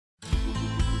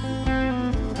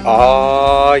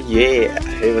Oh yeah!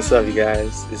 Hey, what's up, you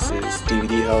guys? This is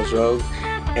DBDHeLlSrOgUe,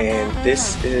 and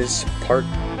this is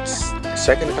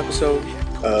second episode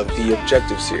of the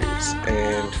Objective series.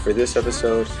 And for this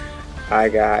episode, I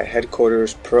got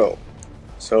Headquarters Pro.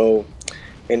 So,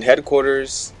 in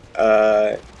Headquarters,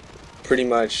 pretty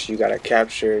much you gotta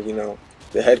capture,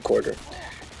 the headquarter,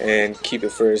 and keep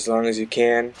it for as long as you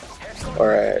can,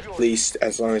 or at least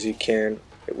as long as you can,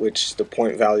 which the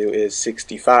point value is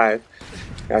 65.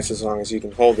 That's as long as you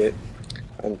can hold it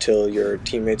until your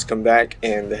teammates come back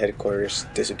and the headquarters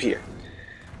disappear.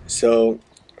 So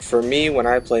for me, when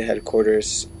I play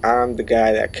headquarters, I'm the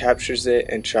guy that captures it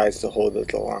and tries to hold it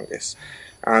the longest.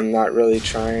 I'm not really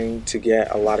trying to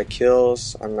get a lot of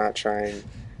kills. I'm not trying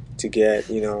to get,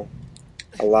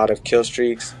 a lot of kill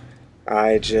streaks.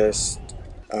 I just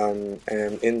am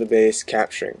in the base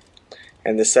capturing.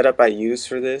 And the setup I use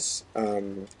for this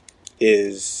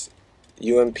is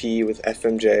UMP with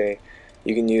FMJ.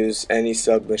 You can use any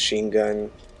submachine gun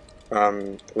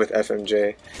with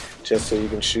FMJ, just so you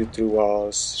can shoot through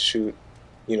walls, shoot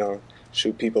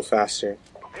people faster.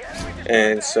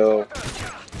 And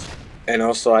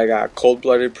also I got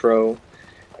Cold-Blooded Pro,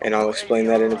 and I'll explain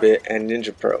that in a bit, and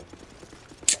Ninja Pro.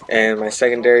 And my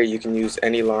secondary, you can use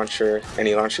any launcher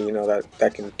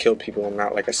that can kill people,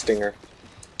 not like a stinger.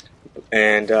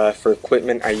 And for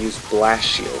equipment, I use Blast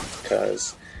Shield,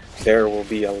 because there will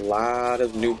be a lot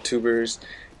of noob tubers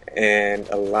and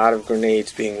a lot of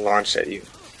grenades being launched at you.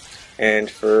 And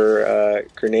for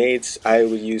grenades, I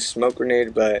would use smoke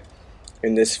grenade, but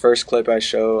in this first clip I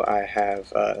show, I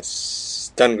have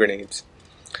stun grenades.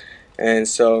 And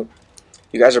so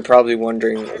you guys are probably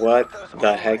wondering, what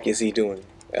the heck is he doing?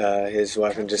 His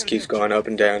weapon just keeps going up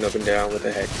and down, what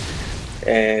the heck?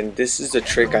 And this is the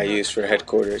trick I use for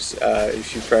headquarters.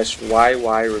 If you press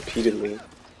YY repeatedly,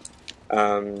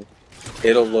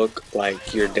 it'll look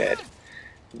like you're dead.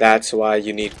 That's why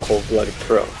you need Cold-Blooded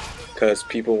Pro, because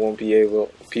people will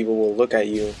look at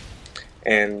you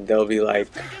and they'll be like,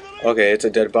 okay, it's a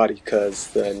dead body, because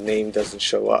the name doesn't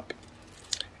show up.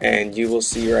 And you will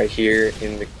see right here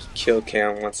in the kill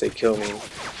cam, once they kill me,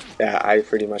 that I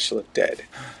pretty much look dead.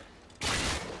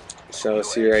 So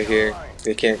see right here,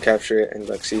 they can't capture it, and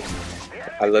look, see,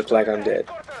 I look like I'm dead,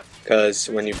 because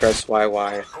when you press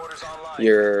YY,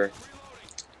 you're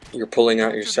pulling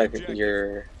out your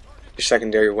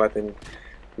secondary weapon,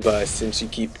 but since you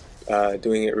keep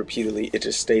doing it repeatedly, it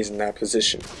just stays in that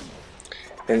position.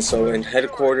 And so in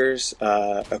headquarters,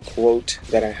 a quote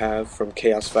that I have from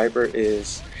Chaos Viper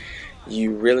is,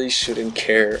 you really shouldn't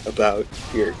care about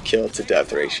your kill to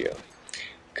death ratio,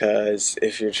 because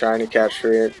if you're trying to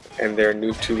capture it and there are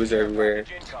noob tubers everywhere,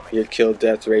 your kill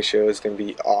death ratio is going to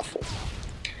be awful.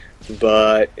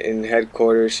 But in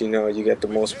headquarters, you get the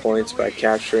most points by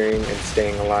capturing and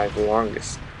staying alive the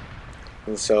longest.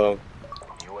 And so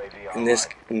in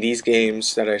these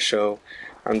games that I show,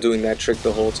 I'm doing that trick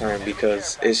the whole time,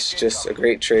 because it's just a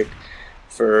great trick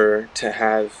to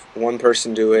have one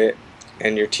person do it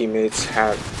and your teammates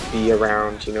be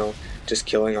around, just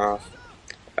killing off.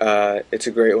 It's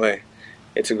a great way.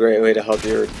 It's a great way to help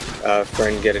your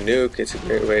friend get a nuke. It's a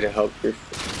great way to help your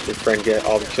friend get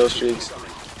all the kill streaks.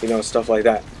 Stuff like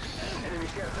that.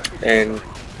 And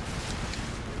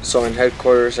so in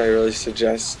headquarters, I really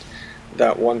suggest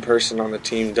that one person on the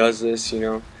team does this,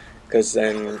 because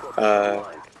then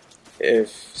if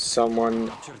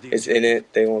someone is in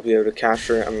it, they won't be able to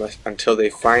capture it until they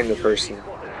find the person.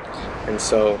 And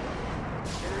so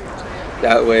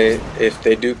that way, if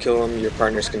they do kill them, your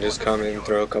partners can just come and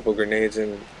throw a couple grenades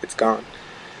and it's gone.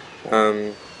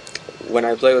 When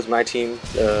I play with my team,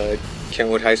 the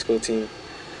Kentwood High School team,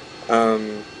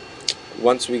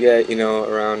 once we get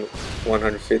around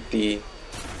 150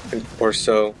 or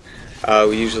so,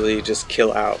 we usually just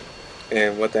kill out.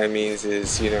 And what that means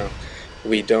is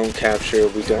we don't capture,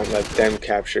 we don't let them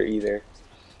capture either,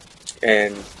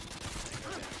 and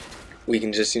we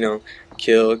can just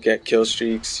get kill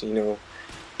streaks,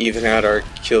 even out our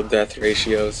kill death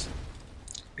ratios.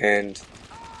 And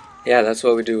yeah, that's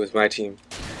what we do with my team.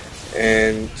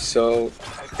 And so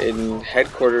in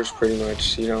headquarters, pretty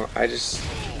much, I just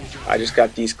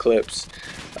got these clips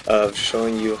of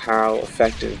showing you how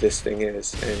effective this thing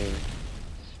is and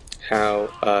how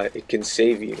it can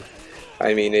save you.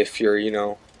 I mean, if you're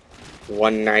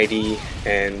 190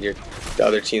 and the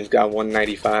other team's got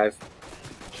 195,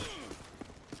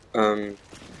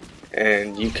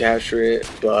 and you capture it,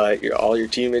 but all your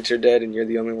teammates are dead and you're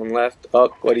the only one left,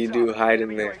 what do? Hide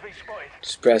in there.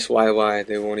 Just press YY,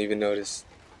 they won't even notice.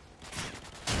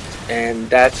 And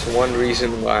that's one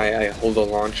reason why I hold a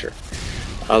launcher.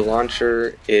 A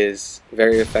launcher is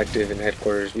very effective in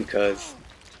headquarters because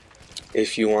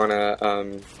if you wanna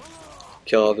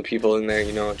kill all the people in there,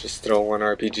 you know, just throw one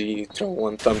RPG, throw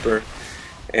one thumper,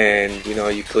 and you know,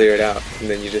 you clear it out, and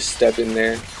then you just step in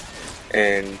there,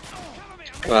 and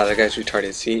wow, that guy's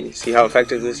retarded. See how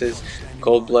effective this is?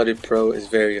 Cold-blooded pro is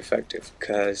very effective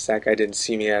because that guy didn't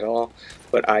see me at all,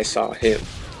 but I saw him.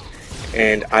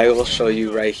 And I will show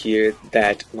you right here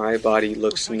that my body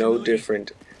looks no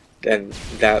different than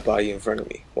that body in front of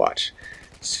me. Watch.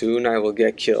 Soon I will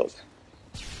get killed.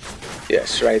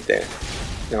 Yes, right there.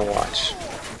 Now watch.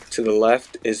 To the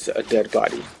left is a dead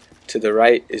body. To the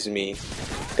right is me.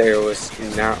 There was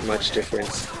not much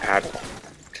difference at all.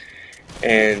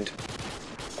 And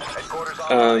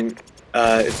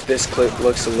if this clip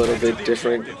looks a little bit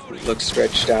different, looks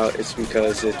stretched out, it's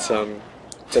because it's a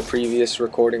previous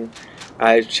recording.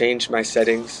 I've changed my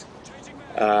settings.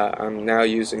 I'm now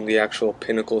using the actual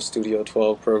Pinnacle Studio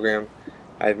 12 program.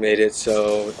 I've made it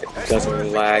so it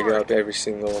doesn't lag up every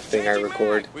single thing I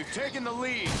record.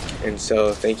 And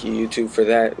so thank you YouTube for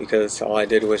that, because all I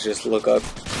did was just look up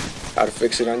how to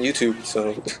fix it on YouTube.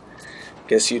 So I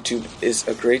guess YouTube is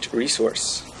a great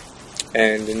resource.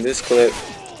 And in this clip,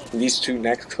 these two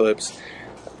next clips,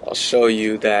 I'll show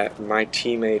you that my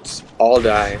teammates all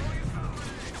die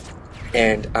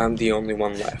and I'm the only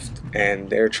one left, and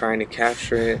they're trying to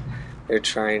capture it, they're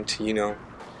trying to, you know,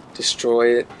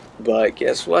 destroy it, but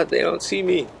guess what, they don't see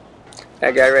me.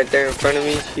 That guy right there in front of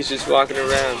me, he's just walking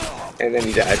around, and then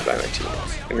he dies by my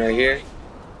teammates. And right here,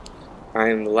 I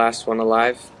am the last one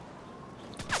alive.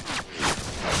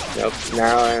 Nope,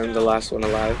 now I am the last one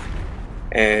alive,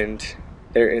 and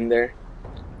they're in there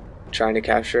trying to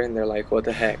capture it, and they're like, what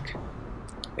the heck?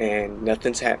 And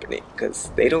nothing's happening because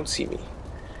they don't see me.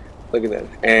 Look at them.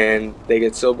 And they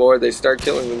get so bored they start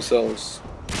killing themselves.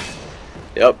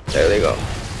 Yep, there they go.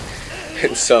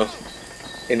 And so,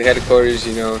 in headquarters,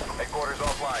 you know,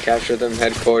 capture them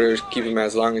headquarters, keep them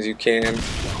as long as you can.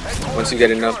 Once you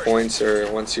get enough points,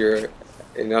 or once you're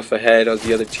enough ahead of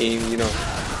the other team, you know,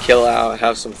 kill out,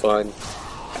 have some fun.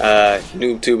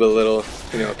 Noob tube a little,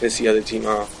 you know, piss the other team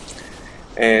off.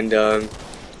 And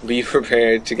be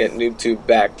prepared to get noob tube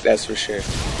back, that's for sure.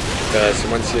 Because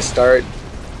once you start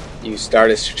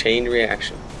a chain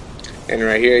reaction. And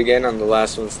right here again, I'm the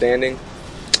last one standing,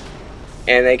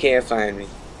 and they can't find me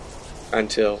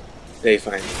until they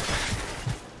find me.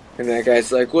 And that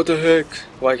guy's like, what the heck?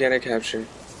 Why can't I capture?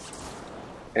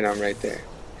 And I'm right there.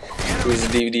 This is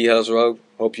DBDHeLlSrOgUe.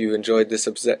 Hope you enjoyed this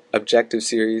objective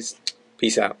series.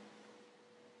 Peace out.